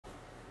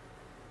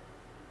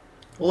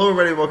Hello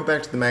everybody, welcome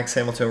back to the Max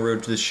Hamilton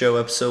Road to the Show,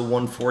 episode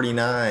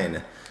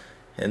 149.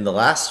 And the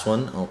last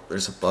one, oh,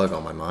 there's a bug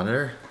on my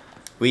monitor.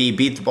 We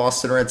beat the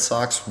Boston Red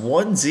Sox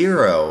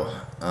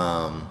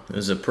 1-0. It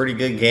was a pretty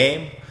good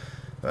game.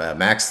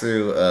 Max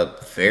threw a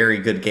very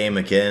good game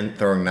again,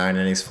 throwing 9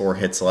 innings, 4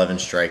 hits, 11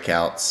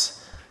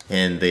 strikeouts,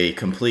 and the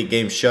complete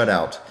game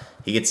shutout.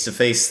 He gets to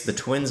face the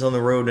Twins on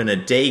the road in a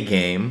day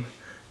game.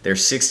 They're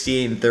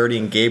 68-30,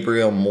 and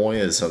Gabriel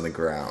Moya's on the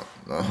ground,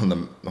 on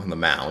the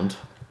mound.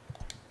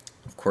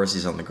 Of course,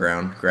 he's on the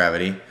ground,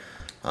 gravity.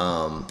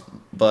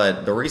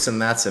 But the reason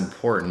that's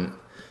important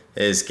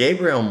is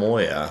Gabriel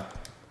Moya,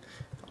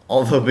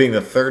 although being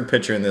the third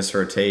pitcher in this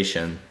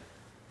rotation,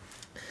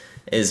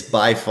 is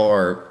by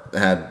far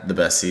had the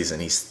best season.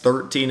 He's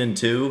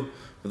 13-2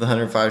 with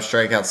 105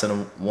 strikeouts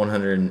and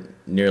 100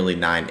 nearly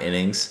 9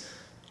 innings,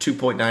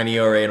 2.9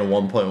 ERA and a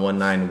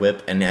 1.19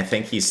 WHIP, and I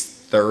think he's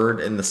third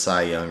in the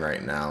Cy Young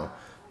right now,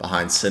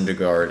 behind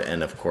Syndergaard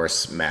and of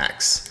course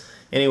Max.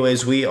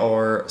 Anyways, we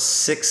are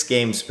 6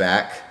 games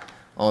back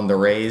on the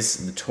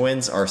Rays. The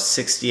Twins are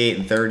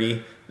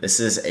 68-30. This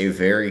is a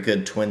very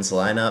good Twins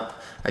lineup.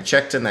 I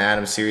checked in the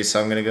Adams series,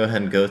 so I'm going to go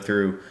ahead and go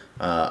through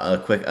a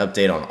quick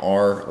update on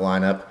our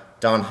lineup.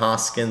 Don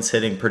Hoskins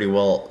hitting pretty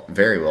well,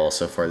 very well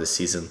so far this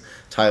season.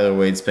 Tyler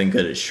Wade's been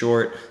good at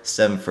short.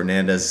 Steven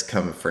Fernandez is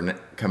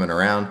coming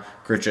around.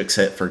 Grichuk's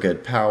hit for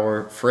good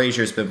power.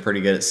 Frazier's been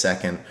pretty good at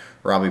second.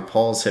 Robbie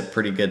Paul's hit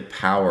pretty good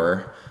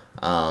power.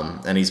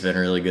 And he's been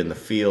really good in the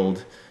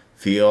field.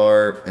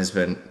 VR has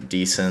been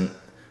decent.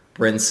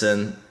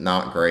 Brinson,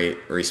 not great.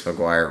 Reese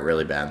McGuire,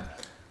 really bad.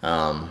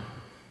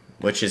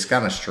 Which is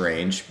kind of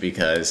strange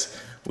because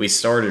we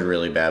started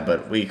really bad,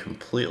 but we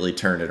completely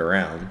turned it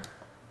around.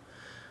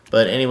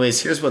 But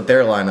anyways, here's what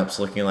their lineup's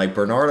looking like.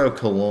 Bernardo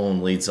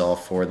Colon leads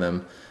off for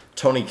them.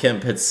 Tony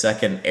Kemp hits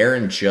second.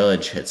 Aaron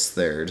Judge hits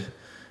third.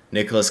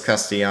 Nicholas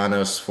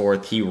Castellanos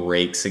fourth. He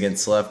rakes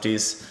against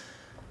lefties.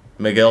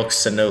 Miguel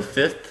Sano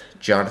fifth.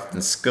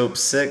 Jonathan Scope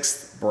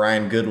 6th,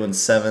 Brian Goodwin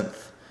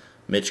 7th,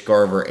 Mitch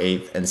Garver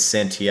 8th, and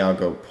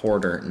Santiago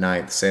Porter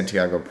 9th.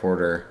 Santiago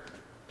Porter,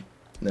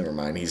 never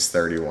mind, he's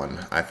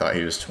 31. I thought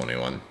he was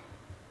 21.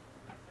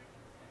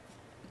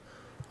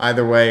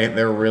 Either way,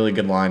 they're a really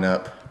good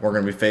lineup. We're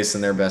going to be facing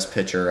their best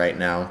pitcher right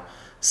now.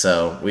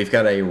 So we've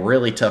got a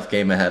really tough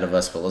game ahead of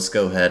us, but let's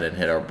go ahead and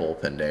hit our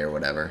bullpen day or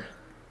whatever.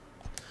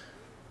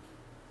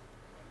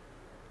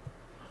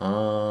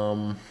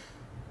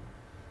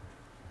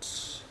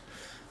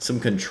 Some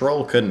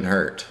control couldn't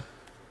hurt.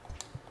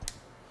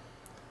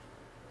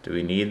 Do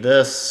we need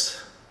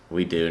this?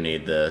 We do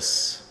need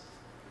this.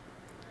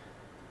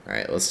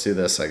 Alright, let's do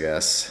this, I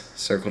guess.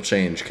 Circle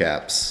change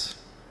caps.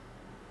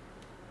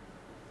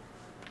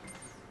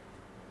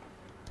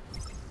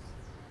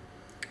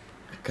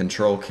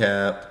 Control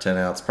cap, 10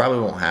 outs. Probably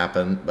won't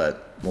happen,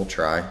 but we'll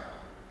try.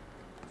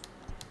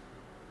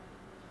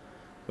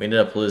 We ended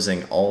up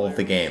losing all of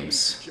the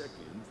games.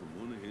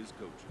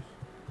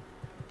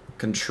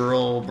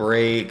 Control,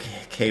 break,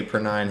 K per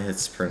 9,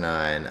 hits per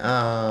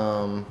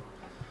 9.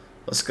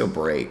 Let's go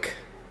break.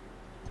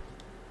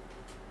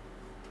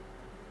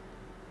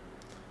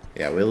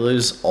 Yeah, we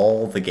lose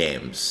all the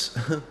games.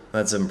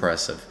 That's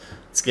impressive.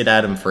 Let's get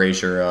Adam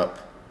Frazier up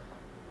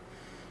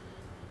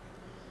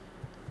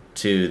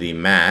to the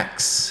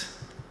max.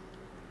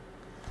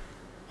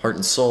 Heart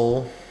and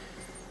Soul.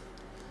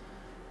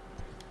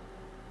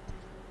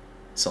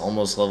 It's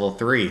almost level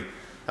 3.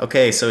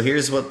 Okay, so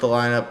here's what the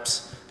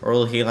lineups are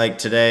looking like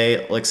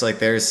today. Looks like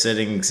they're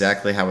sitting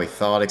exactly how we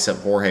thought, except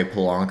Jorge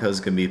Polanco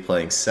is going to be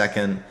playing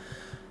second.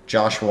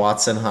 Josh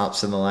Watson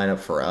hops in the lineup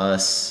for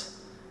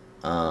us.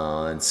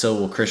 And so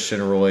will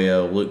Christian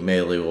Arroyo. Luke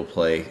Mailey will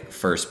play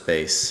first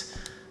base.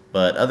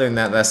 But other than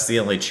that, that's the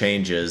only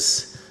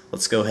changes.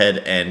 Let's go ahead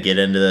and get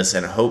into this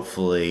and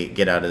hopefully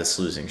get out of this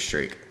losing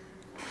streak.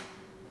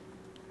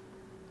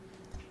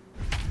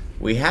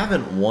 We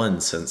haven't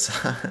won since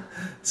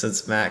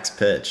since Max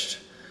pitched.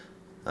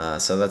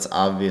 So that's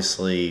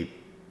obviously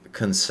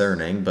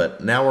concerning,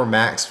 but now we're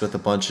maxed with a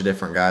bunch of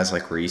different guys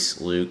like Reese,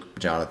 Luke,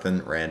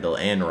 Jonathan, Randall,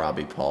 and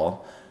Robbie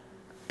Paul,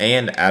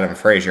 and Adam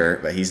Frazier,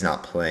 but he's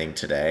not playing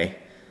today.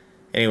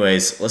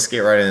 Anyways, let's get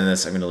right into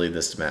this. I'm going to leave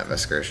this to Matt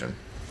Vescursion.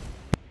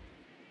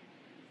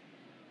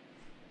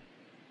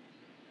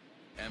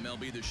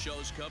 MLB The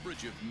Show's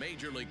coverage of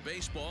Major League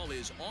Baseball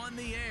is on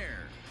the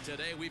air.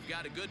 Today we've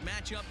got a good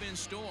matchup in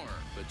store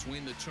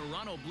between the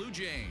Toronto Blue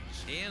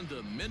Jays and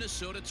the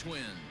Minnesota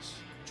Twins.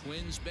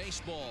 Twins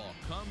baseball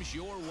comes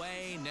your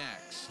way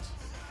next.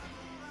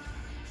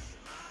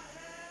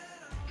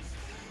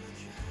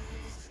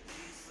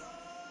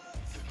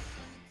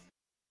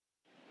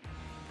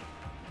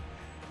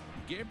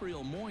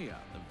 Gabriel Moya,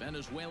 the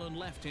Venezuelan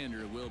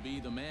left-hander, will be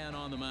the man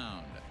on the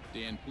mound.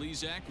 Dan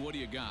Plesac, what do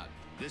you got?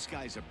 This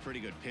guy's a pretty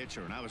good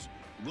pitcher, and I was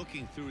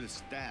looking through the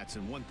stats,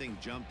 and one thing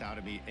jumped out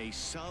at me: a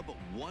sub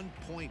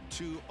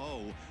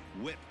 1.20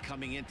 whip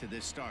coming into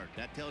this start.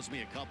 That tells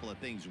me a couple of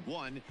things.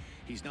 One,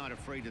 he's not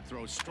afraid to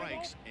throw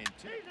strikes, and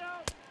two,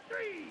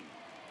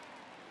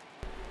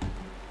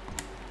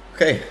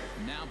 Okay.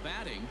 Now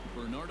batting,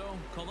 Bernardo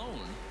Colon.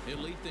 He'll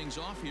lead things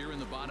off here in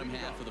the bottom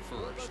half of the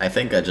first. I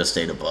think I just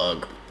ate a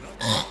bug.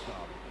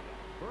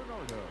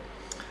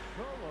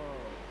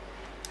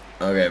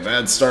 Okay,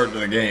 bad start to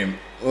the game.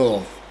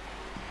 Ugh.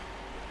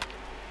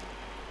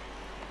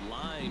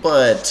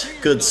 But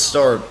good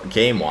start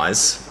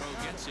game-wise.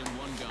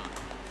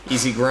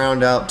 Easy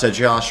ground out to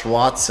Josh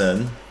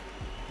Watson.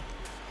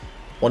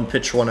 1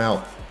 pitch, 1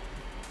 out.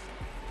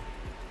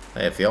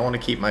 Hey, if y'all want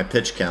to keep my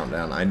pitch count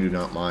down, I do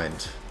not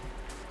mind.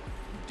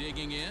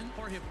 Digging in,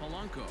 Jorge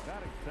Polanco.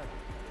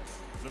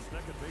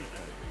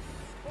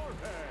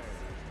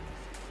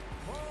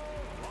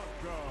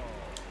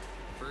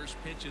 First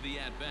pitch of the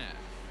at-bat.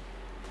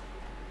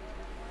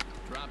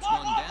 Drops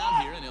one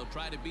down here, and he'll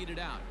try to beat it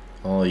out.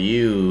 Oh,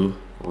 you,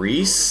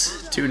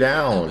 Reese, 2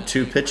 down.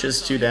 2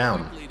 pitches, 2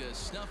 down.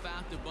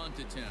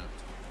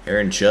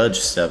 Aaron Judge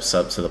steps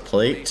up to the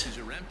plate.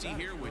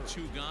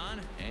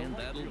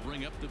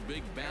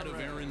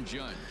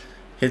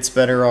 Hits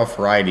better off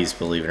righties,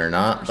 believe it or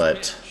not,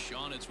 but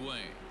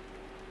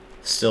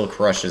still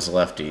crushes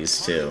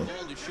lefties too.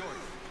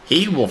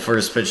 He will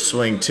first pitch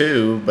swing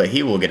too, but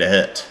he will get a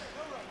hit.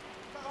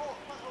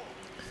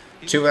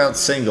 2 out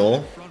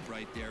single.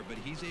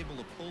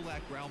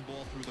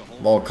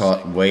 Ball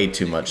caught way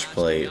too much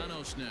plate.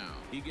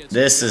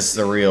 This is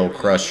the real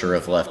crusher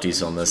of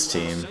lefties on this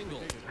team.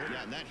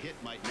 Yeah, and that hit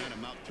might not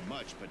amount to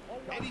much, but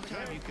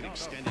anytime you can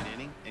extend an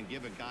inning and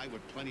give a guy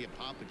with plenty of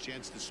pop a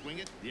chance to swing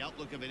it, the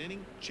outlook of an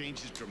inning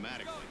changes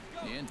dramatically.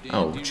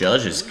 Oh,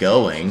 Judge is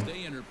going.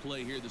 They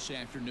interplay here this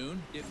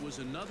afternoon. It was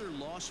another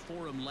loss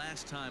for him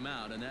last time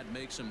out, and that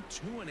makes them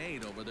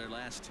 2-8 over their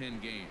last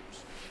 10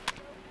 games.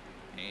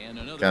 And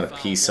another got a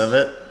piece of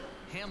it.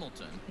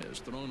 Hamilton has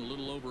thrown a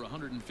little over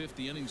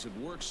 150 innings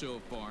of work so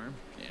far,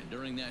 and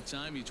during that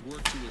time he's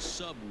worked to a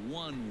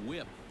sub-1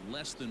 whip,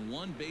 less than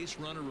 1 base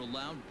runner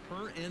allowed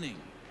per inning.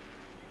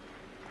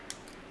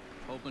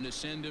 Hoping to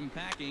send him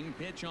packing.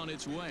 Pitch on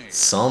its way.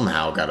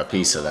 Somehow got a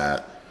piece of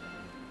that.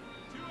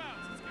 2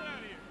 outs. Let's get out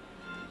of here.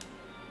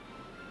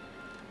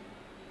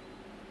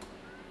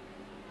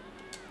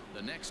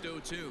 The next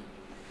 0-2.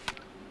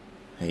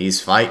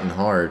 He's fighting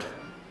hard.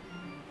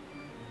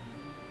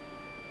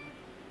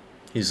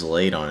 He's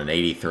late on an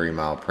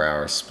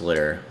 83-mile-per-hour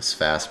splitter. His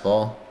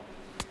fastball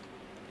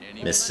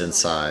missed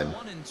inside.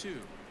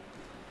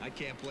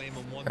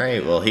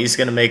 Alright, well, he's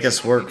going to make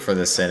us work for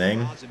this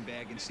inning.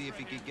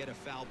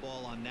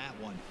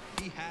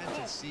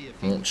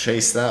 Won't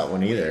chase that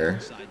one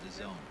either.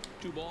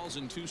 2 balls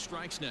and 2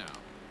 strikes now.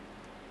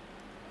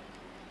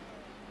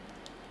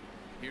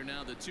 Here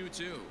now the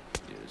 2-2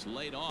 is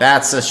laid off.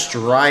 That's a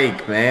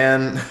strike,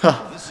 man.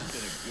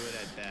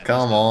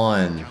 Come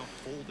on.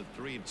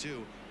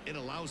 It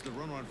allows the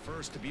runner on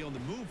first to be on the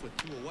move with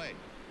 2 away.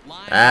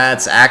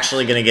 That's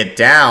actually going to get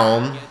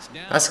down.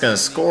 That's going to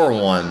score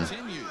one.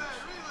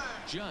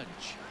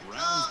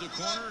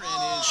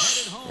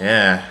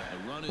 Yeah.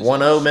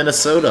 1-0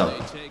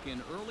 Minnesota.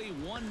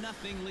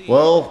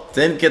 Well,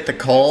 didn't get the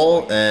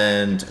call,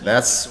 and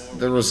that's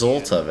the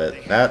result of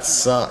it. That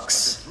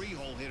sucks.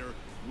 Three-hole hitter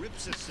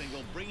rips a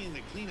single, bringing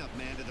the cleanup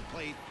man to the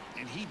plate,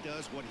 and he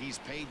does what he's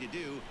paid to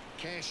do,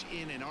 cash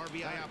in an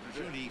RBI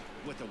opportunity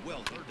with a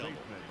well-hit double.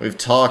 We've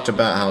talked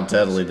about how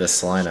deadly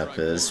this lineup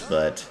is,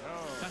 but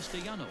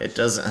it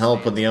doesn't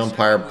help when the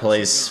umpire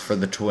plays for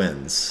the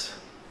Twins.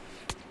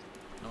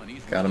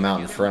 Got him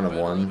out in front of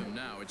one.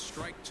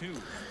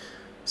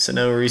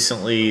 Sano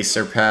recently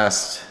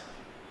surpassed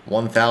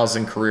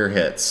 1,000 career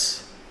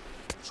hits.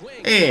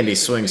 And he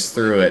swings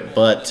through it,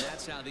 but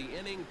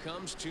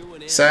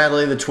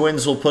sadly the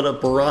Twins will put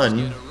up a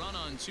run.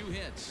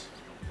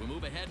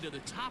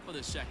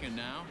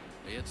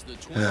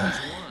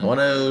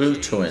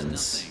 1-0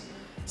 Twins.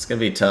 It's going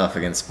to be tough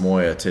against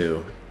Moya,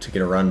 too, to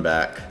get a run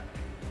back.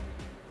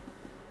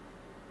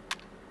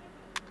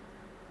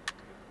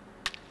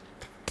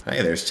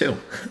 Hey, there's 2.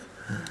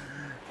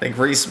 I think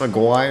Reese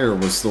McGuire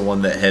was the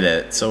one that hit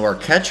it, so our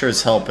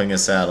catcher's helping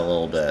us out a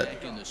little bit.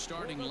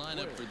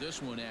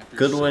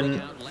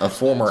 Goodwin, a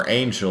former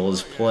Angel,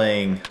 is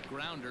playing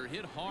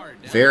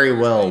very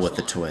well with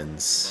the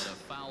Twins.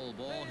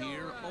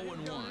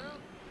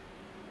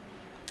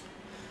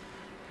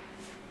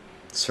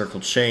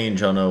 Circle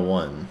change on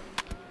 0-1.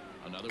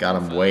 Got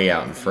him way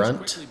out in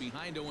front.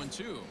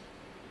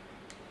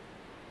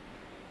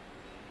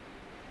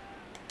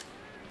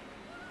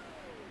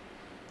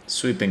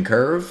 Sweeping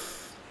curve.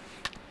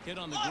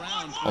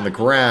 On the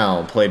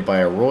ground, played by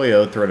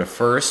Arroyo. Throw to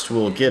first.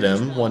 We'll get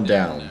him. 1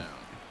 down.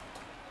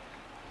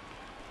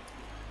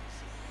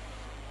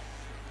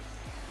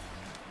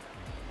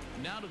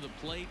 Now to the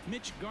plate,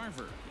 Mitch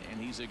Garver. And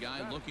he's a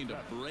guy looking to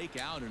break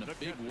out in a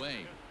big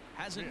way.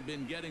 Hasn't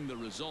been getting the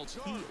results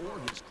he or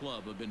his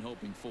club have been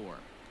hoping for.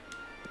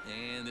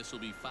 And this will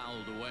be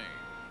fouled away.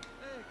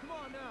 Hey, come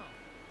on now.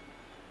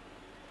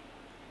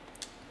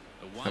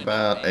 How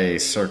about a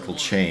circle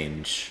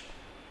change?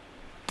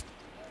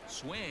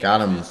 Got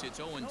him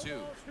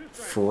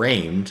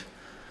framed.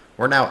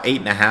 We're now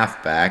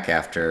 8.5 back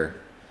after,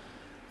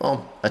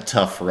 well, a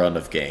tough run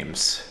of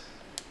games.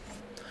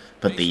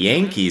 But the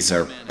Yankees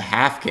are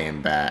half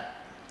game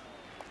bat.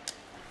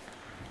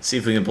 See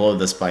if we can blow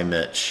this by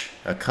Mitch.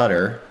 A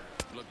cutter.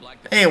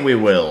 And we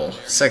will.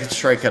 Second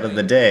strikeout of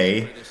the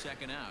day.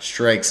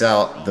 Strikes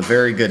out the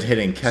very good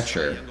hitting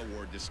catcher.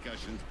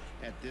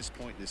 At this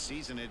point in the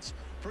season, it's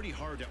pretty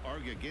hard to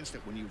argue against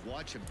it when you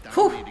watch him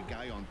dominate a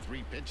guy on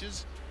 3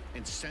 pitches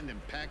and send him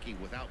packing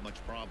without much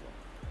problem.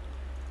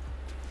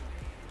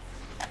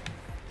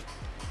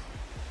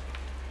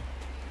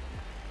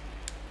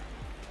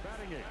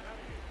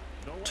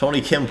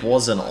 Tony Kemp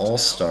was an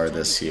all-star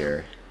this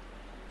year.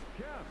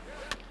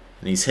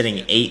 And he's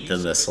hitting 8th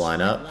in this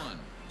lineup.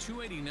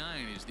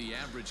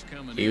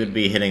 He would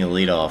be hitting a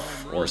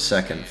leadoff or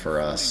second for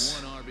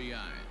us.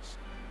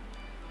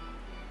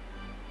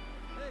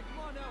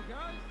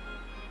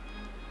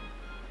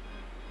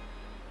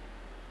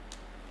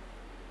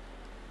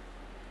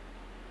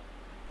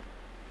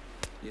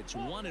 It's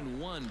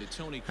 1-1 to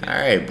Tony Kemp. All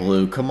right,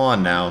 Blue, come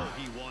on now.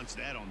 He wants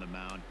that on the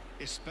mound,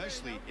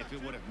 especially if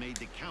it would have made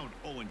the count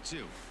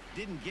 0-2.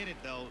 Didn't get it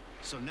though,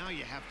 so now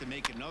you have to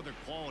make another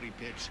quality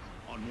pitch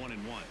on 1-1.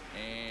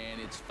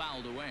 And it's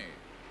fouled away.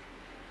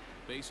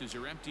 Bases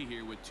are empty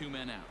here with 2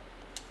 men out.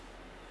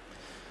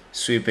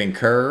 Sweeping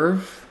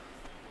curve.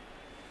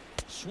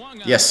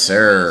 Yes,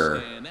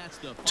 sir.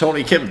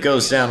 Tony Kemp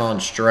goes down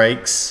on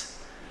strikes.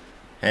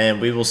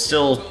 And we will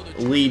still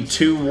lead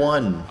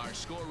 2-1. Our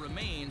score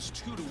remains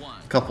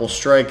 2-1. Couple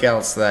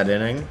strikeouts that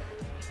inning.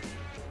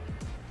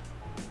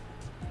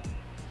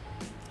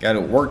 Got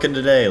it working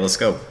today. Let's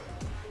go.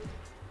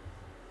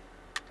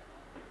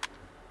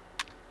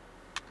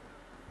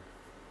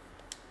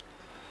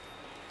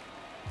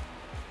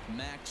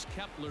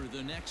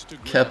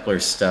 Kepler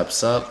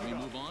steps up.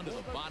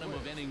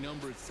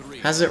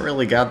 Hasn't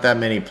really got that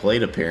many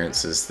plate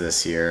appearances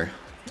this year.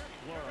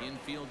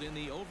 Infield in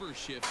the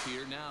overshift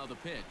here. Now the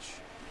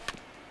pitch.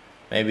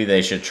 Maybe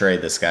they should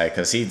trade this guy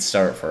because he'd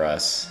start for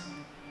us.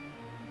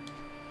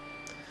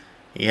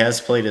 He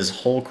has played his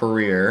whole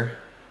career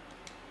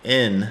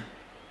in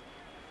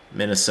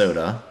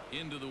Minnesota.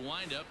 Into the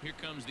windup. Here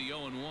comes the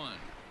 0-1.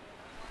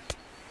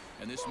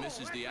 And this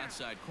misses the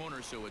outside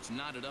corner, so it's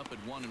knotted up at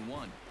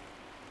 1-1.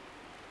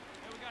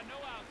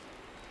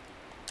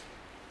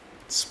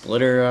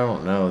 Splitter, I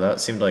don't know. That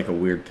seemed like a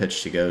weird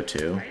pitch to go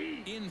to.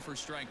 In for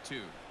strike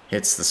 2.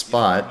 Hits the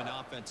spot. From an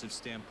offensive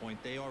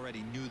standpoint, they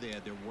already knew they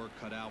had their work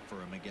cut out for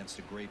him against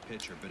a great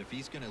pitcher. But if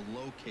he's going to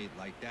locate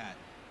like that,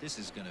 this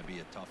is going to be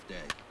a tough day.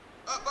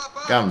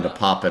 Got him to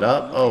pop it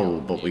up.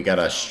 Oh, but we got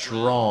a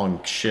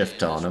strong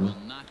shift on him.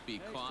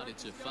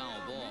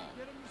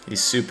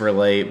 He's super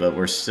late, but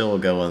we're still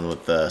going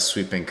with the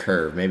sweeping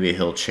curve. Maybe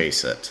he'll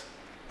chase it.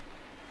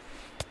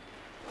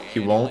 He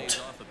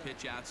won't.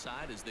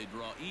 Outside as they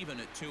draw even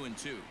at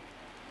 2-2.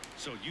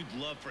 So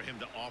you'd love for him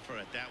to offer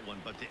at that one,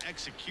 but the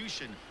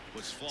execution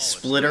was flawless.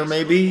 Splitter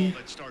maybe.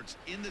 That starts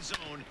in the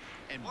zone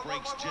and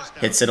breaks just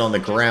hits it on the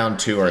ground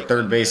to our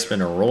third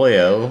baseman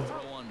Arroyo.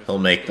 He'll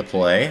make the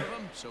play.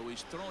 So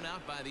he's thrown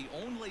out by the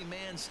only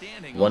man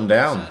standing. One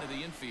down. Side of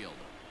the infield.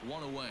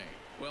 1 away.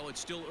 Well,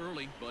 it's still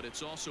early, but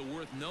it's also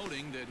worth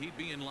noting that he'd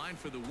be in line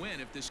for the win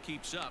if this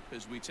keeps up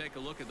as we take a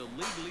look at the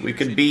league. We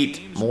could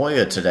beat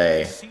Moya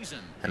today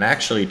and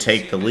actually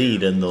take the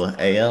lead in the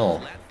AL.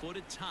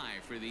 Flat-footed tie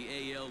for the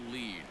AL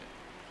lead.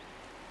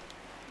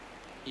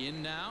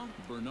 In now,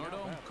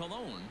 Bernardo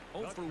Colon,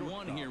 0 for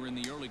 1 here in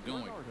the early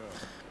going.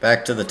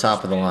 Back to the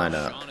top of the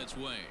lineup. On its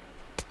way.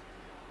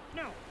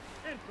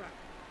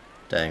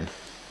 Dang.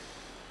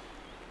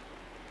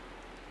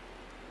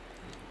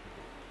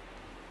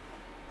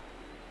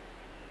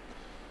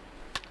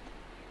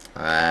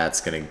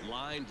 That's going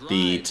to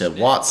be to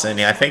Watson.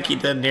 I think he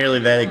did nearly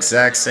that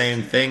exact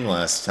same thing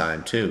last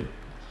time, too.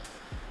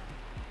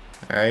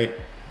 Alright.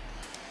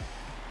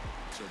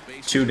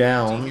 2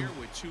 down.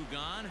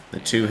 The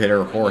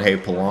 2-hitter Jorge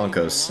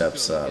Polanco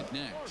steps up.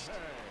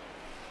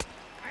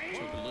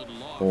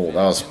 Oh, that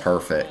was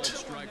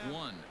perfect.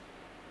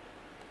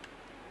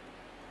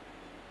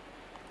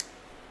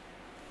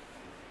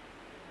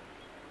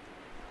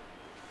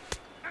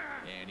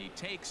 And he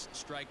takes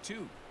strike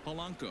 2.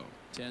 Polanco.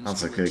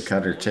 That's a good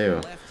cutter,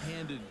 too.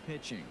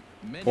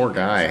 Poor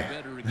guy.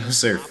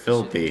 Those are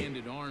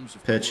filthy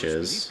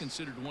pitches.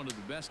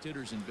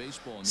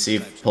 See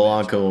if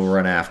Polanco will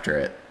run after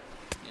it.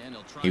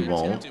 He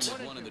won't.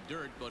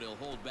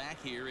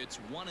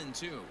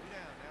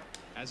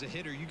 As a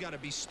hitter, you got to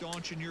be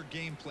staunch in your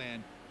game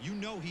plan. You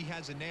know he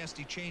has a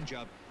nasty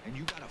changeup, and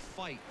you got to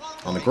fight.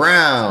 On the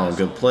ground.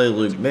 Good play,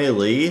 Luke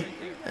Bailey.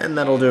 And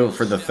that'll do it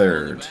for the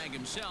third.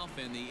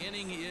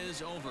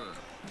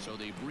 So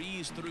they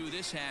breeze through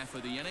this half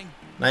of the inning.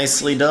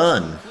 Nicely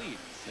done.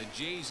 The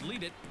Jays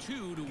lead it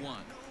 2-1.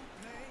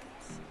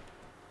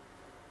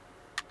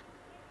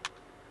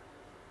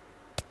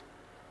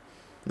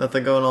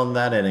 Nothing going on in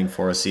that inning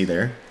for us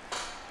either.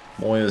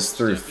 Moya's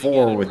through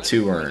 4 with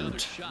 2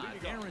 earned.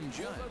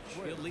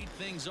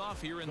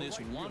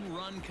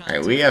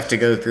 Alright, we have to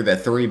go through the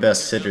 3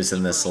 best hitters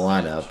in this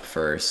lineup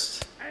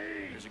first.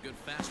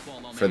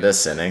 For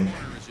this inning.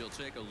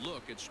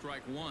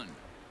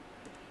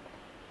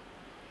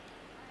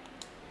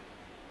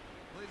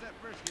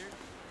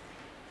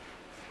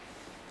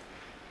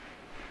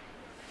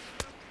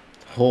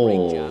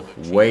 Oh,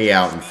 way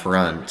out in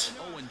front.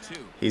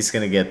 He's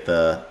going to get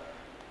the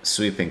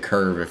sweeping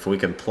curve if we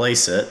can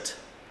place it.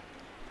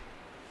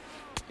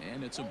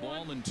 And it's a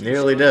ball and two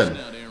Nearly did.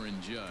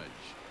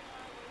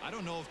 I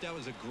don't know if that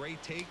was a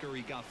great take or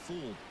he got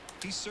fooled.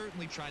 He's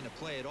certainly trying to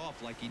play it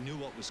off like he knew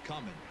what was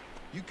coming.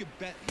 You could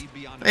bet he'd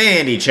be on.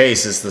 And he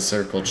chases the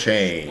circle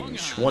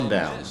change. One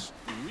down.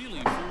 Really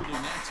fooled him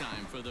that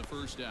time for the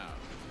first out.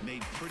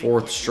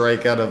 Fourth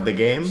strikeout of the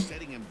game.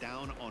 Setting him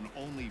down on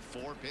only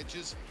 4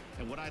 pitches.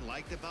 And what I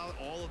liked about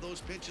all of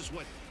those pitches,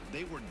 what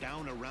they were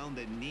down around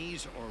the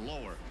knees or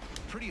lower.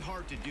 Pretty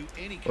hard to do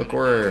any kind Look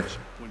where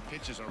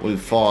we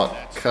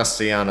fought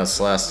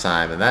Castellanos last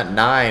time, and that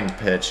 9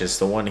 pitch is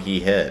the one he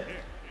hit.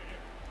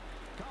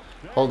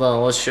 Hold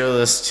on, let's show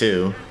this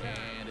too.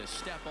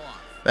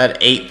 That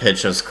 8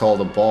 pitch was called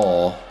a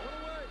ball.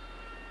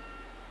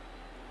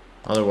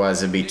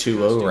 Otherwise, it'd be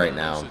 2-0 right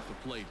now.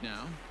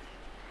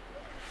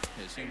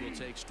 As he will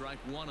take strike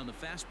 1 on the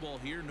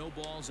fastball here, no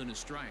balls and a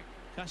strike.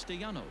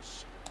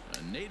 Castellanos,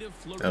 a native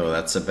Florida. Oh,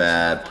 that's a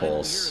bad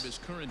pulse. His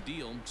current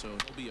deal, so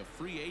he'll be a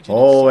free agent.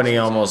 Oh, and he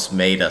almost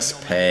made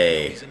us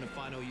pay.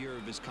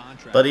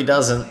 But he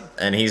doesn't,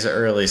 and he's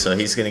early, so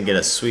he's going to get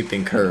a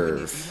sweeping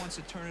curve.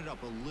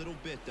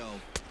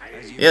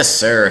 Yes,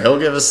 sir. He'll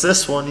give us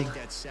this one.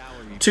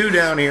 2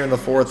 down here in the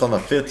 4th on the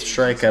 5th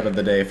strikeout of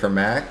the day for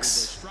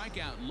Max.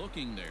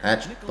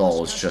 That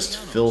ball is just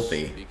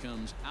filthy.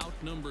 Becomes out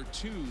number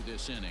 2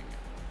 this inning.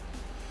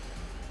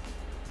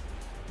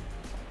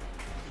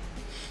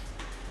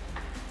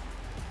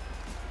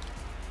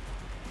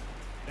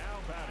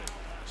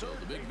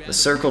 The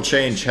circle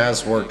change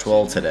has worked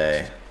well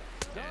today.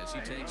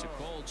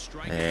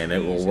 And it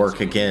will work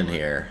again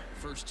here.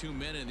 First 2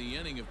 men in the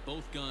inning have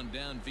both gone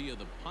down via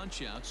the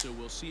punch out, so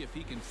we'll see if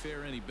he can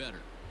fare any better.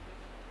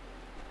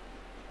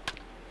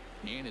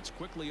 And it's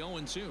quickly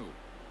 0-2. Hey,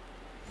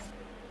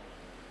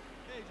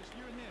 just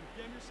you and him.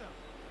 Game yourself.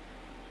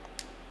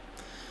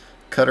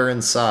 Cutter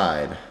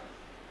inside.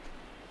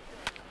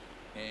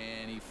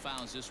 And he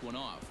fouls this one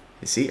off.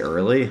 Is he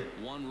early?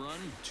 1 run,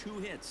 2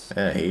 hits.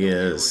 Yeah, he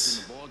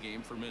is. Ball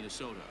game for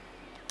Minnesota.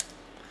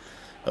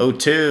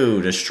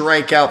 0-2 to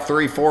strike out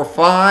 3, 4,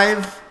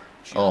 5.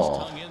 Oh.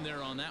 Hung in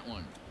there on that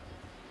one.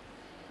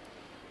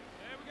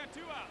 Hey, we got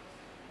 2 outs.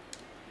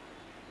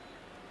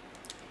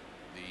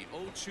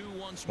 The 0-2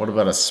 once What more.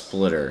 about a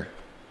splitter?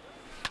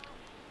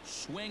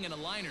 Swing and a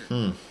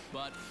liner,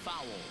 but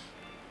foul.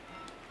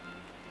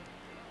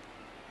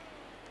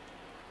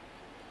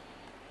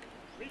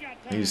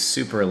 He's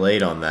super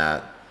late on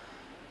that.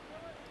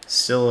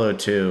 Still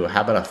 0-2.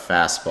 How about a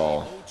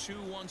fastball? 0-2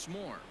 once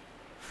more.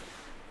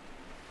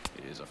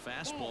 It is a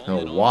fastball.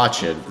 Oh,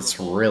 watch it. It's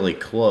really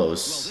Well,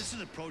 close. this is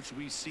an approach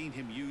we've seen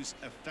him use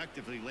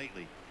effectively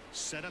lately.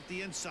 Set up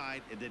the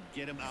inside and then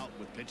get him out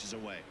with pitches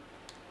away.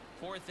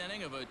 4th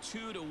inning of a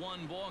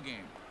 2-1 ball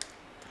game.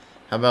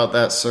 How about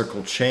that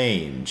circle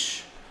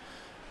change?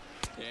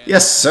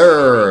 Yes,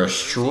 sir.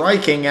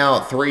 Striking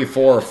out 3,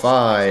 4,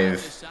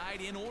 5.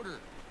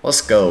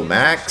 Let's go,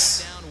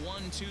 Max. Down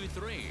 1, 2,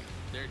 3.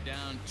 They're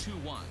down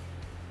 2-1.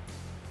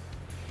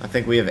 I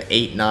think we have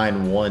 8,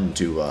 9, 1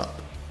 due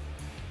up.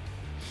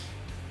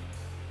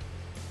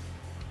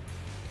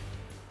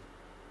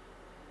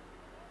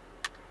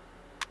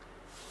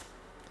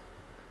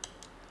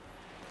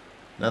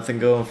 Nothing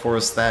going for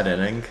us that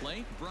inning.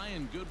 Play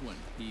Brian Goodwin.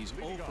 He's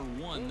 0 for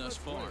 1 thus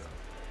far.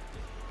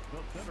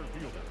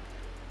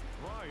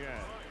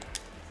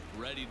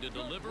 Ready to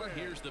deliver.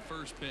 Here's the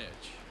first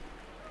pitch.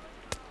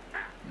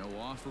 No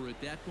offer at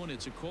that one.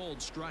 It's a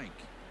cold strike.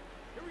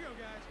 Here we go,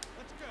 guys.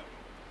 Let's go.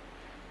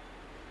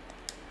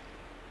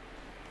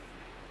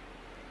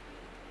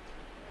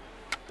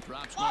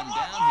 Drops one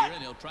down here,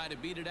 and he'll try to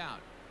beat it out.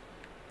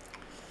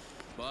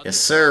 But Yes,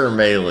 sir,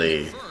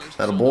 Melee.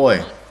 That a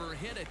boy.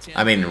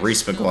 I mean,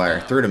 Reese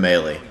McGuire. Through to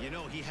Melee.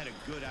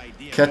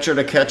 Catcher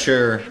to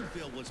catcher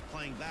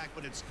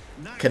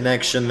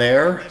connection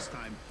there.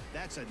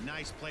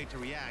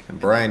 And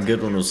Brian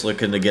Goodwin was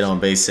looking to get on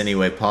base any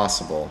way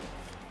possible.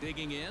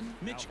 Digging in,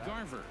 Mitch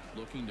Garver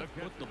looking to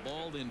put the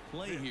ball in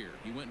play here.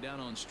 He went down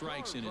on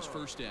strikes in his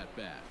first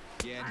at-bat.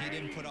 Yeah, and he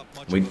didn't put up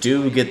much. We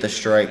do get the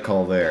strike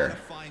call there.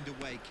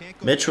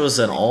 Mitch was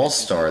an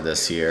all-star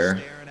this year.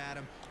 Staring at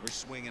him or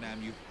swinging at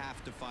him, you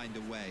have to find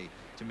a way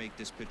to make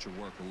this pitcher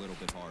work a little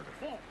bit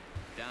harder.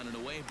 Down and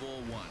away,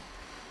 ball 1.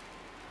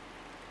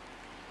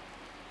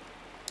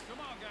 Come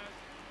on, guys.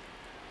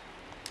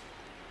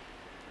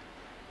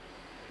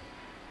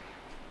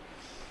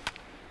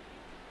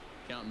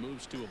 Count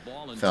moves to a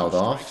ball and Fouled 2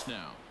 off. strikes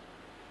now.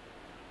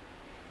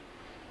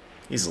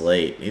 He's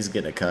late. He's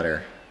getting a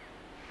cutter.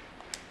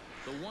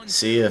 The 1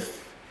 See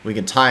if we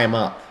can tie him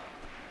up.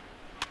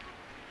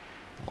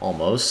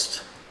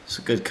 Almost. It's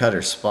a good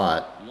cutter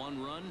spot.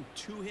 1 run,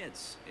 2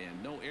 hits,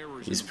 and no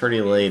errors. He's in the pretty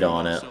ball game late for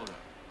on it. Minnesota.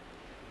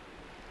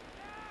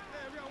 Hey,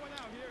 we got 1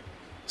 out here.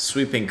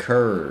 Sweeping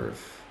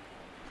curve.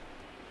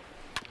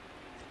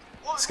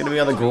 It's going to be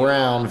on the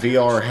ground.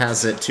 VR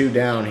has it 2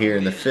 down here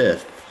in the 5th.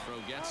 Throw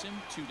gets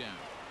 2 down.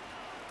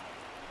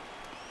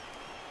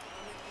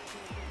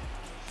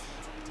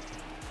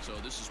 So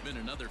this has been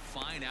another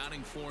fine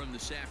outing for him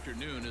this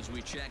afternoon as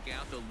we check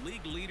out the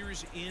league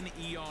leaders in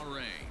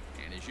ERA.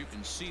 And as you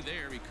can see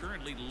there, he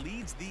currently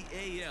leads the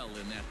AL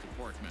in that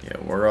department. Yeah,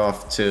 we're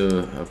off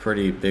to a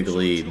pretty big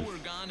lead. Two are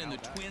gone in the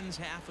Twins'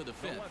 half of the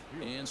 5th.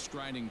 And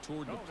striding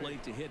toward the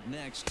plate to hit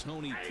next,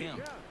 Tony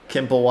Kemp.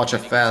 Kemp will watch a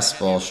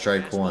fastball,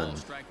 strike one.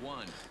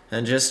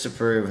 And just to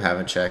prove,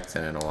 haven't checked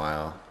in a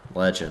while.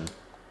 Legend.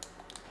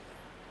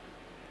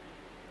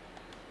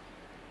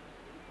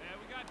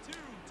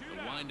 The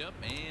windup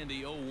and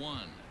the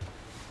 0-1.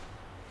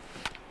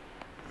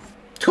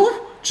 Cool.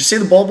 Did you see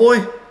the ball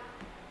boy?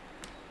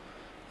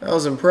 That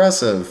was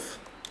impressive.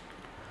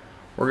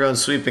 We're going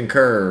sweeping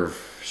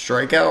curve.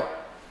 Strikeout?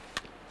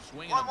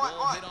 Swinging a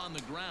ball hit on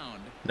the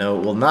ground. No,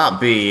 it will not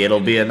be.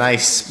 It'll be a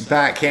nice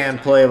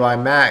backhand play by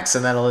Max,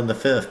 and that'll end the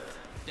 5th.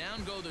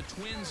 Down go the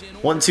Twins in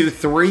 1, 2,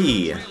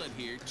 3.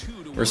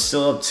 We're We're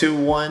still up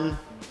 2-1.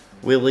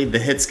 We lead the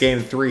hits game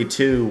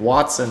 3-2.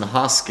 Watson,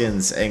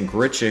 Hoskins, and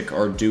Grichuk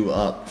are due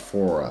up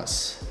for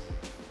us.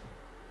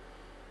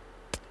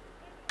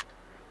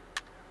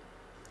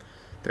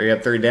 3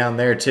 up, 3 down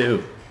there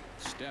too.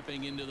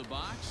 stepping into the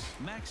box.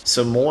 Max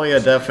So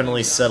Moya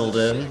definitely settled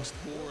in.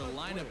 for a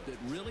lineup that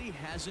really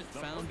hasn't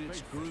found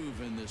its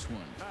groove in this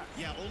one.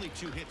 Yeah, only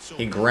 2 hits so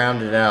He far.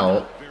 grounded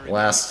out Very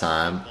last nice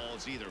time.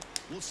 balls either.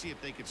 We'll see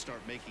if they can start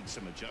making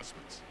some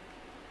adjustments.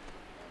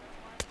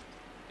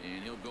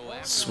 And he'll go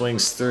after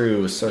Swings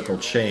through, circle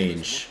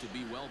change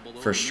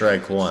for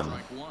strike one. All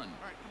right, come on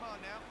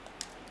now.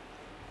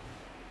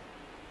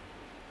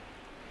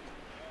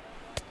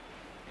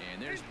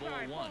 And there's ball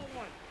one.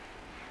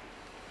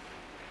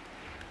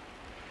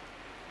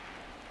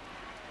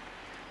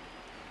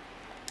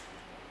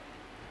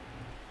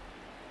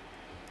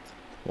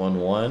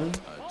 One.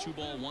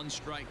 2-ball,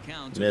 1-strike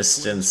count.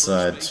 Missed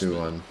inside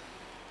 2-1.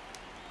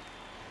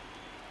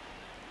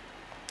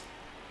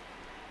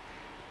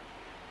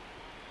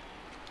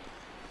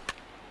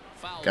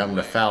 Got him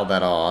to foul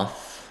that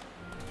off.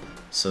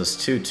 So it's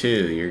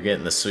 2-2. You're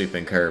getting the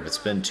sweeping curve. It's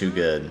been too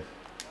good.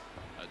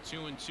 A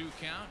 2-2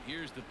 count.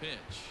 Here's the pitch.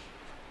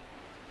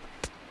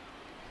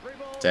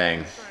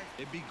 Dang.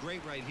 It'd be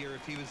great right here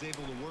if he was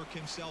able to work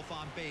himself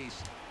on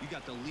base. You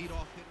got the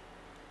leadoff hit.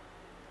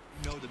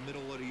 You know the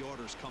middle of the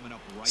order's coming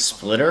up right.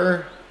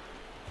 Splitter?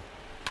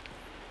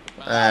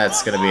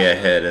 That's going to be a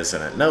hit,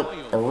 isn't it? Nope.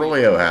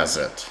 Arroyo has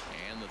it.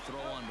 And the throw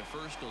on to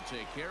first will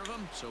take care of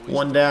him. So he's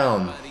One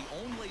down. by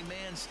the only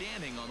man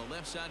standing on the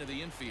left side of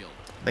the infield.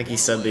 I think he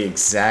said the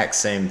exact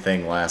same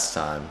thing last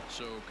time.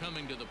 So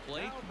coming to the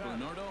plate,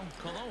 Bernardo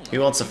Colon. He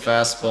wants a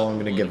fastball. I'm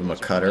going to give him a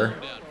cutter.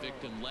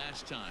 Victim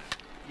last time.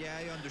 Yeah,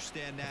 I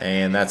understand that.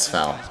 And that's This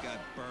foul. guy's got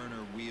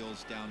burner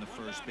wheels down the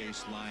first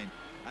base line.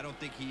 I don't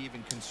think he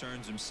even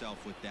concerns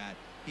himself with that.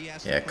 He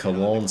has Yeah, to put it on the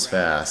Cologne's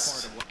ground. That's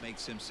fast. part of what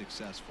makes him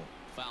successful.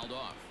 Fouled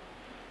off.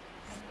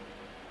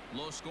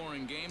 Low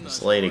scoring game.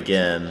 It's late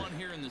again.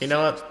 You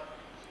know what?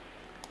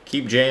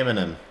 Keep jamming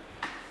him.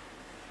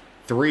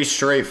 3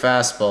 straight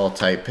fastball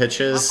type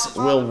pitches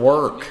will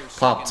work.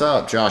 Popped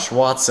up. Josh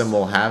Watson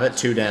will have it.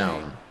 2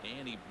 down.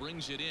 And he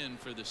brings it in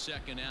for the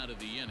second out of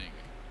the inning.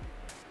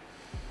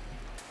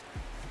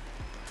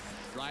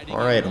 All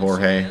right,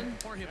 Jorge.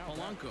 Jorge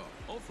Polanco,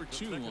 0 for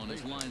 2 on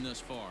his line thus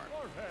far.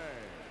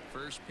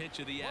 First pitch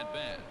of the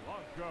at-bat.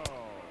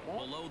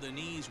 Below the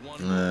knees,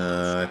 1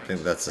 I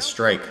think that's a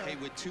strike. Hey,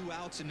 with 2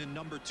 outs in the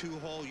number 2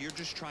 hole, you're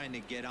just trying to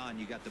get on.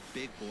 You got the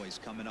big boys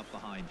coming up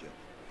behind you.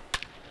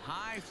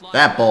 high fly.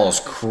 That ball's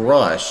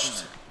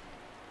crushed.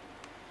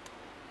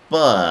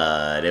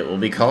 But it will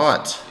be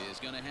caught.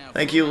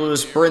 Thank you,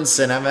 Lewis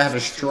Brinson. I haven't had a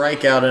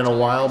strikeout in a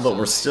while, but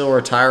we're still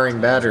retiring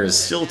batters.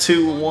 Still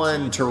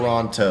 2-1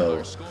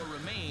 Toronto.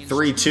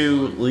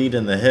 3-2 lead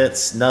in the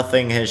hits.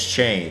 Nothing has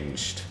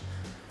changed.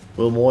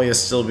 Will Moya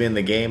still be in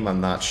the game?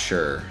 I'm not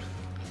sure.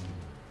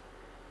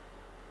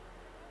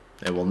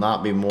 It will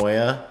not be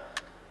Moya.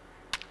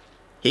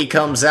 He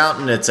comes out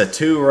and it's a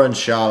 2-run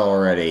shot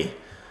already.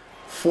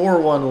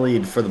 4-1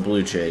 lead for the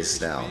Blue Jays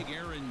now. Big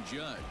Aaron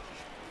Judge.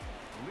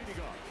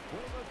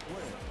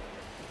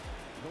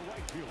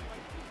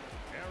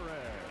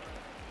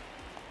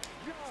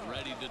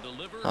 Ready to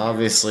deliver.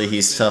 Obviously,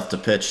 he's tough to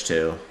pitch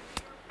to.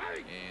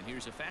 And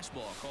here's a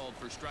fastball called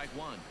for strike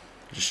 1.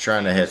 Just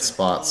trying to hit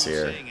spots Old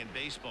here. saying in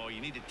baseball, you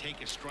need to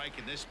take a strike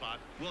in this spot.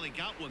 Well, he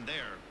got one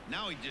there.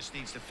 Now he just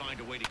needs to find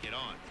a way to get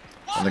on.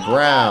 On the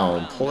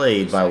ground,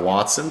 played by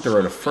Watson.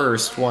 Throw to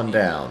first, 1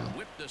 down.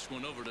 Whip this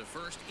one over to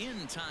first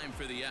in time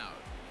for the out.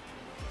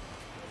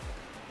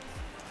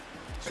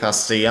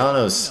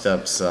 Castellanos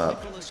steps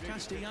up. Nicholas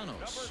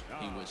Castellanos.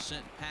 He was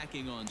sent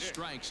packing on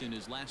strikes in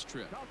his last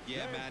trip.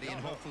 Yeah, Matty, and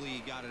hopefully he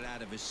got it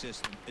out of his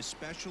system,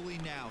 especially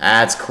now.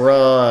 That's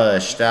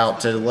crushed out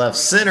to left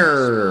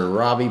center.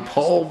 Robbie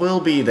Paul will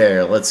be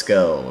there. Let's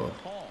go.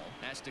 Paul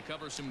has to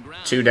cover some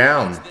ground. 2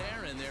 down.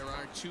 There and there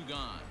are 2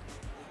 gone.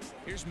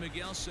 Here's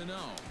Miguel Sano.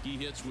 He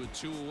hits with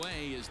 2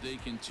 away as they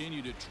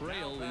continue to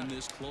trail in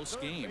this close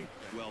game.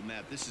 Well,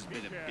 Matt, this has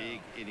been a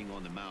big inning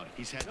on the mound.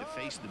 He's had to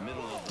face the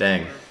middle of the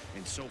Dang. order,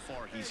 and so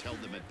far he's held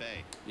them at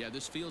bay. Yeah,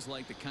 this feels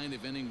like the kind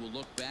of inning we'll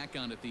look back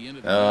on at the end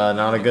of the game.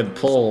 Not a good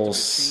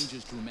pulse.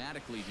 Changes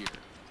dramatically here.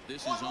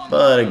 This is on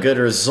But a good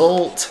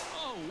result.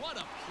 Oh, what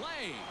a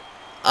play!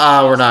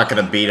 We're not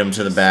going to beat him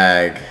to the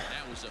bag.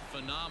 That was a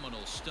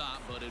phenomenal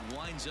stop, but it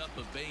winds up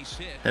a base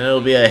hit. And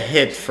it'll be a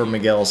hit for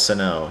Miguel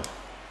Sano.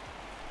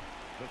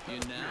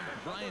 And now,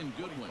 Brian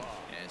Goodwin,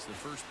 as the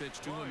first pitch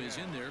to him is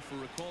in there for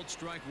a called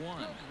strike 1.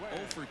 0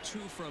 for 2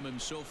 from him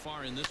so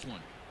far in this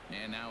one.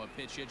 And now a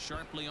pitch hit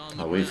sharply on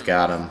the We've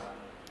ground. got him.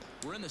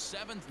 We're in the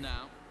 7th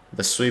now.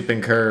 The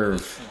sweeping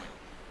curve.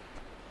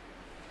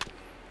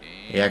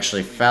 He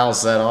actually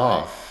fouls that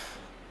off.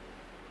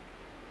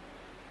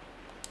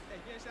 Hey,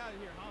 get us out of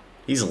here, huh?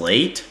 He's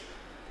late?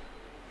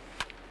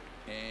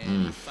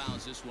 And he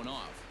fouls this one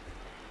off.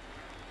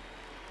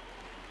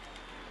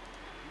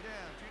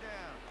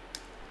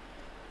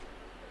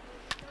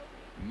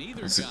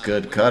 Neither That's a guy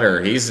good with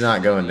cutter. the He's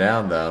not going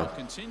down, though.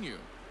 Continue.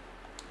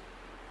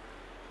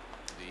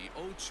 The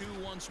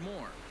 0-2 once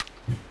more.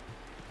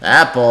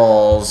 That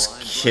ball's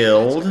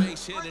killed.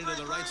 Base hit into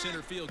the right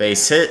center field.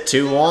 Base hit,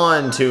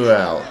 2-1, 2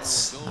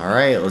 outs. All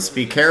right, let's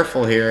be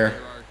careful here.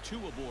 There are 2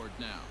 aboard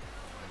now.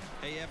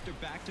 Hey, after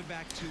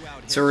back-to-back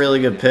 2-out It's a really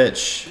good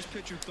pitch. This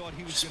pitcher thought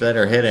he was Just gonna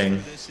better close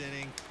hitting. for this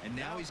inning, and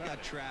now he's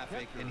got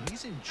traffic, and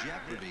he's in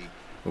jeopardy.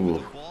 Ooh,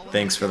 With the ball on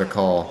thanks for the ground,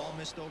 call. ball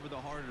missed over the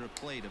heart of the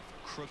plate,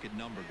 a crooked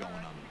number going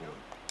on the board.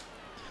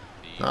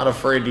 Not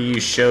afraid to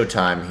use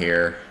Showtime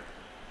here.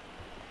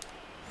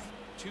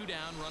 2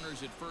 down,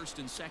 runners at first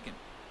and second.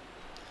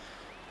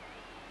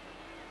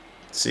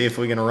 See if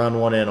we can run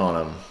one in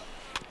on him.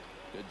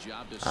 Good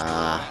job to steal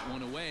that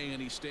one away,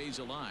 and he stays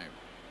alive.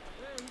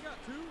 Hey, we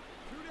got 2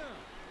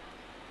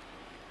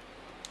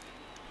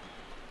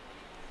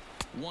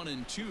 down. 1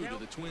 and 2 to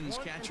the Twins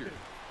catcher.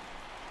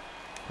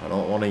 I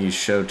don't want to use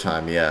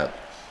Showtime yet.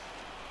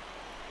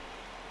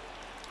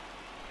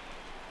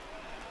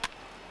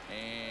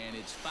 And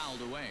it's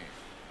fouled away.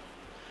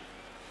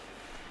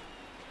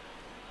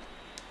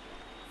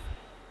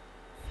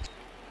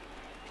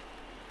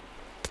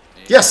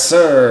 Yes,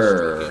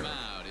 sir. Him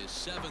out, his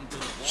 7th of the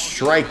ball game.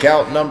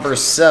 Strikeout number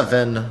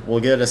 7 will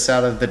get us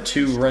out of the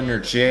 2-runner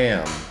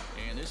jam.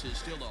 And this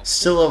is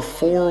Still a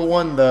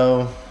 4-1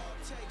 though.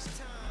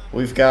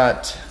 We've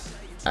got,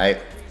 I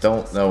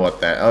don't know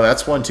what that, oh,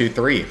 that's 1, 2,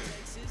 3.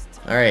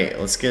 All right,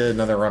 let's get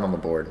another run on the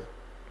board.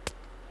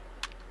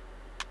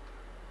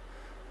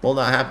 Will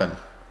not happen.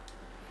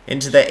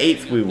 Into the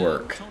 8th we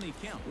work. Tony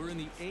Kemp. We're in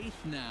the 8th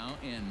now,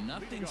 and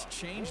nothing's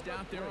changed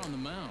out there on the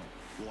mound.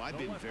 Well, I've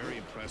been very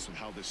impressed with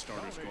how this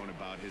starter's going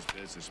about his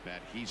business,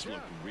 Matt. He's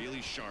looked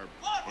really sharp.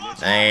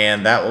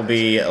 And that will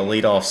be a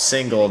leadoff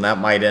single, and that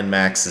might end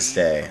Max's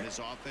day. His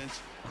offense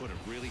could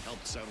have really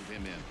helped settle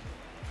him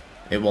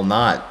in. It will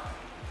not.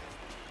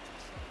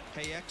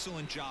 Hey,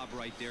 excellent job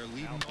right there,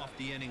 leading off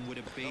the inning with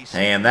a base.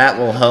 And that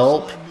will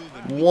help.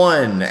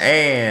 1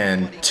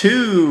 and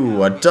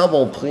 2. A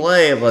double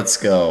play. Let's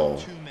go.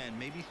 2 men,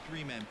 maybe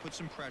 3 men. Put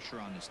some pressure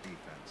on this defense.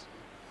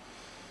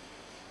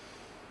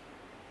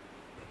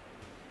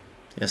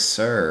 Yes,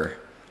 sir.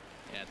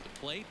 At the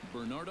plate,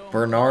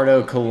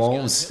 Bernardo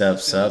Colon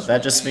steps up.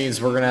 That just means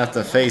we're going to have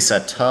to face a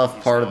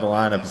tough part of the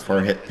lineup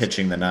before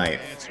pitching the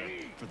ninth. Answer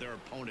for their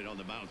opponent on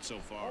the mound so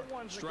far.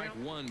 Strike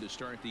 1 to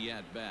start the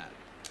at-bat.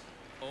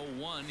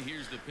 0-1,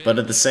 here's the pitch. But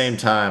at the same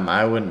time,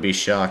 I wouldn't be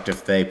shocked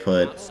if they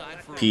put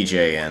PJ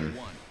in.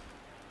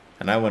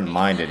 And I wouldn't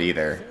mind it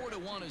either.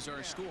 4-1 is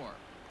our score.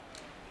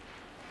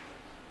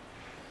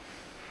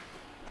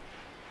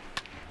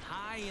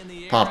 High in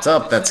the air. Popped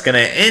up. That's going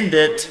to end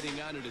it.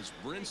 Hitting on it is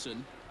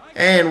Brinson.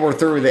 And we're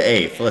through the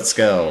 8th. Let's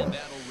go. And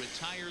that'll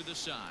retire the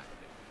side.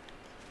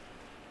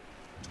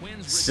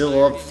 Twins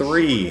Still up retired in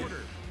 3. short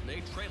order.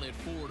 They trail it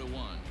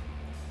 4-1.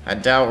 I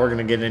doubt we're going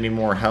to get any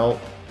more help.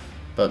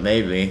 But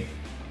maybe.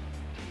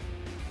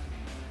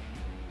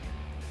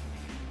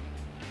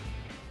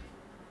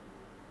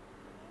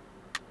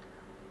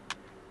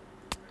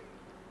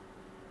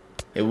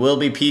 It will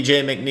be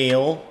PJ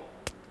McNeil.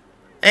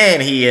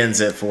 And he ends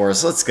it for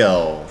us. Let's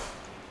go.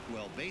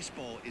 Well,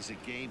 baseball is a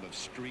game of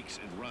streaks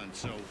and runs,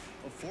 so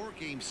a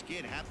 4-game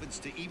skid happens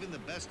to even the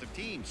best of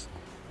teams.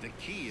 The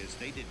key is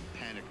they didn't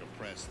panic or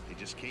press. They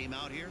just came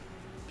out here,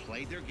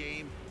 played their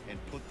game, and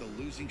put the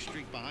losing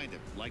streak behind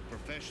them, like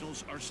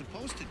professionals are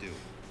supposed to do.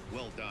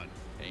 Well done.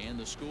 And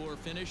the score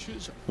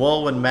finishes.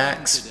 Well, when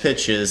Max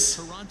pitches,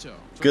 Toronto.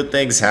 good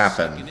things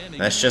happen.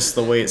 That's just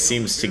the way it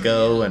seems to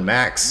go, and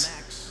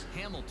Max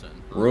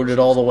rode it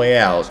all the way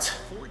out.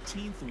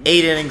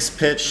 8 innings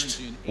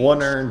pitched,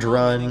 1 earned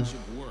run.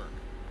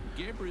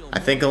 I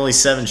think only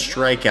 7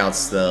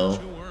 strikeouts, though.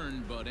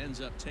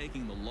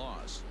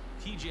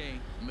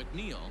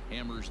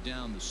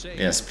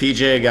 Yes,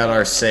 PJ got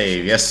our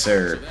save. Yes,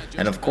 sir.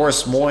 And of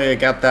course, Moya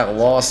got that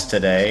loss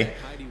today.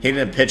 He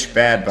didn't pitch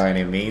bad by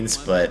any means,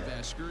 but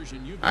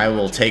I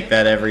will take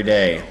that every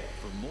day.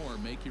 For more,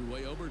 make your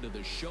way over to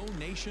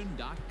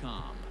theshownation.com.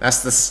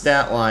 That's the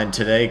stat line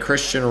today.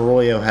 Christian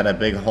Arroyo had a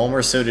big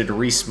homer, so did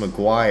Reese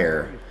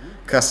McGuire.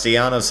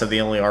 Castellanos had the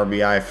only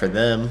RBI for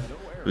them.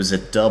 It was a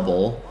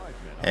double.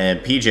 And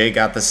PJ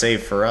got the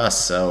save for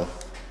us, so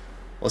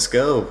let's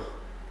go.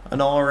 An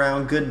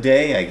all-around good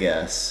day, I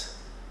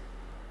guess.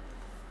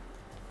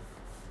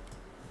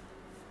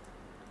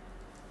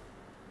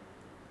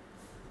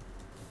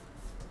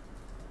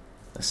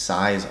 The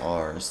Cy is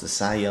ours. The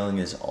Cy Young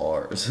is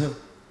ours.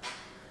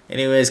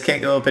 Anyways,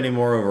 can't go up any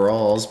more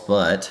overalls,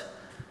 but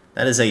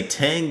that is a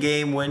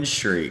 10-game win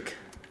streak.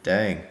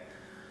 Dang.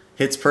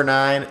 Hits per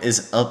 9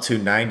 is up to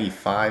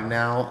 95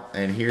 now.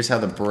 And here's how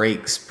the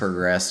breaks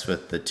progressed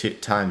with the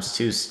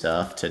 ×2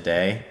 stuff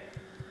today.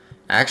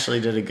 Actually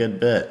did a good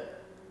bit.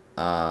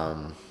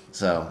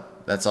 So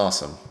that's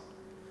awesome.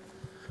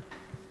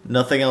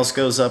 Nothing else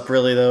goes up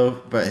really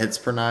though, but hits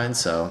per 9.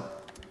 So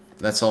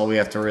that's all we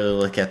have to really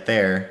look at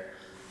there.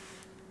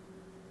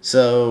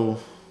 So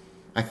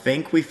I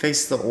think we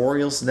face the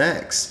Orioles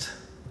next.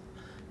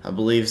 I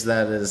believe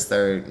that is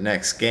their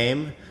next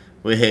game.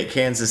 We hit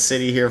Kansas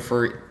City here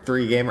for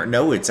 3-gamer.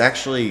 No, it's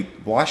actually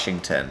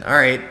Washington. All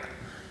right.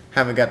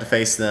 Haven't got to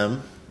face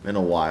them in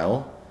a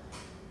while.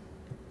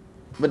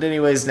 But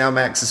anyways, now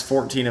Max is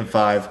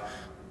 14-5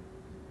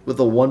 with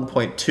a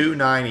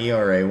 1.29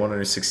 ERA,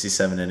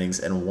 167 innings,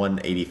 and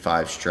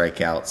 185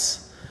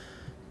 strikeouts.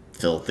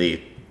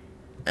 Filthy.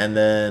 And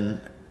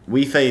then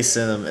we face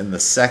him in the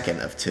second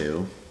of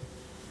 2.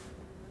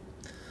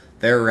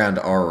 They're around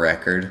our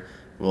record.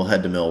 We'll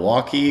head to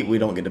Milwaukee. We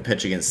don't get to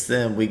pitch against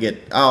them. We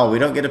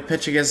don't get to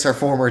pitch against our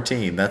former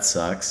team. That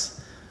sucks.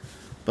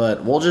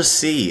 But we'll just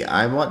see.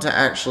 I want to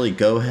actually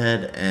go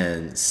ahead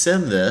and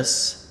sim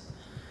this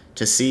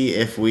to see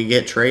if we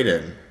get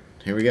traded.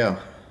 Here we go.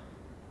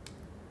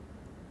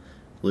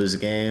 Lose a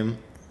game.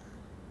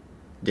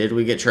 Did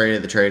we get traded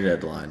at the trade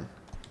deadline?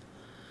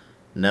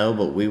 No,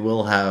 but we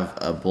will have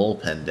a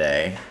bullpen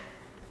day.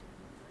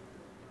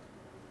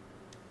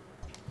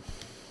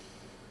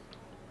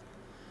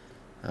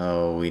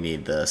 Oh, we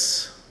need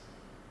this.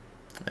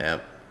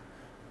 Yep.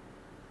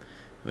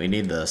 We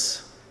need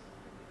this.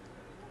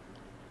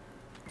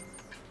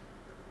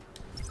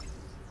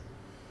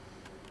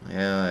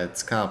 Yeah,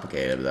 it's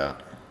complicated though.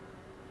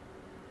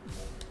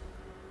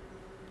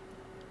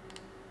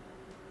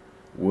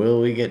 Will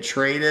we get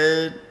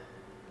traded?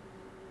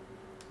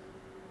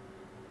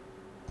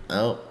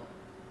 Oh,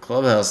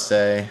 clubhouse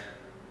day.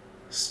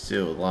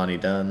 Still with Lonnie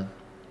Dunn.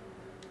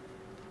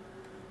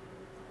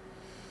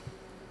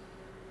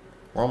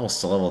 We're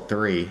almost to level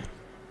 3.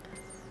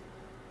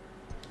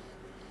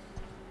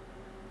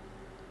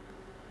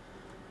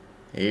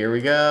 Here we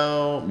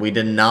go. We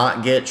did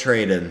not get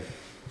traded.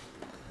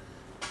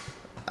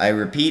 I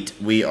repeat,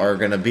 we are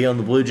going to be on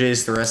the Blue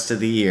Jays the rest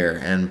of the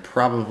year, and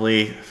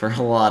probably for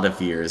a lot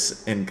of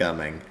years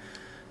incoming.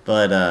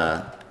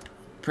 But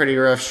pretty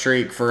rough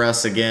streak for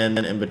us again.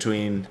 In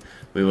between,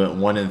 we went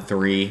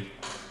 1-3.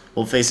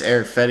 We'll face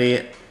Eric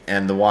Fetty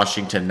and the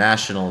Washington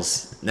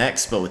Nationals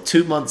next, but with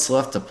 2 months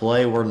left to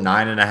play, we're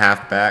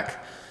 9.5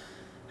 back.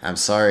 I'm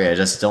sorry, I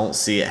just don't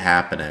see it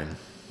happening.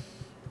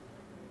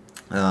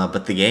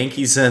 But the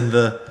Yankees and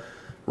the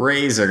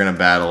Rays are going to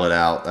battle it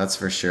out, that's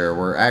for sure.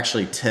 We're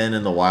actually 10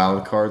 in the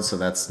wild card, so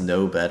that's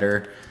no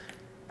better.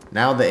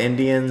 Now the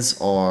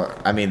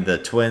the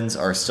Twins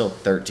are still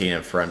 13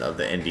 in front of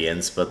the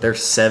Indians, but they're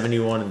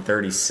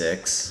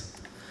 71-36.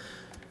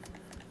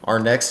 Our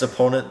next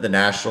opponent, the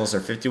Nationals,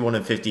 are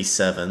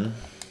 51-57.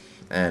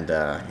 And,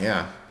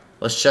 yeah,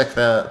 let's check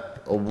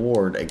that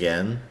award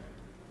again.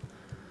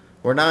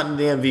 We're not in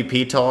the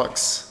MVP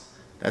talks.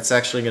 That's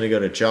actually going to go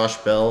to Josh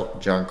Bell,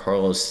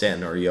 Giancarlo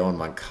Stanton, or Yohan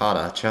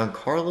Moncada.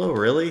 Giancarlo,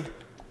 really?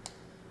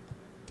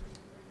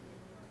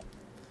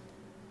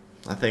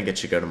 I think it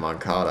should go to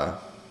Moncada.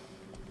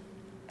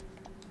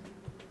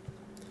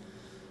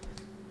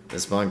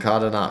 Is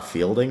Moncada not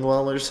fielding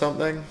well or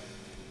something?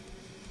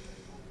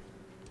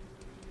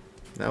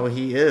 No,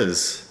 he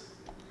is.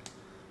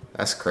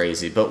 That's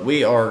crazy. But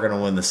we are going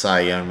to win the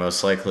Cy Young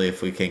most likely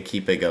if we can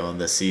keep it going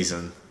this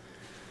season.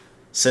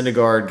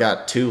 Syndergaard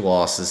got 2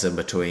 losses in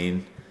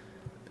between.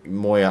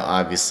 Moya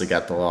obviously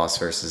got the loss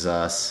versus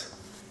us.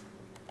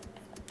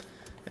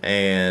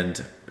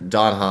 And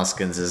Don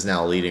Hoskins is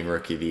now leading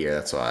Rookie of the Year.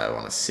 That's what I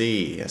want to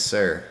see. Yes,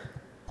 sir.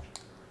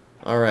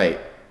 Alright.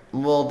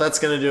 Well, that's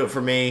going to do it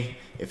for me.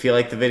 If you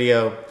like the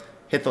video,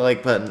 hit the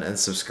like button and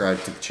subscribe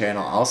to the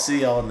channel. I'll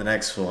see y'all in the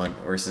next one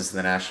versus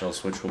the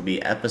Nationals, which will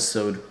be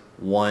episode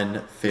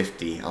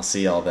 150. I'll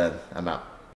see y'all then. I'm out.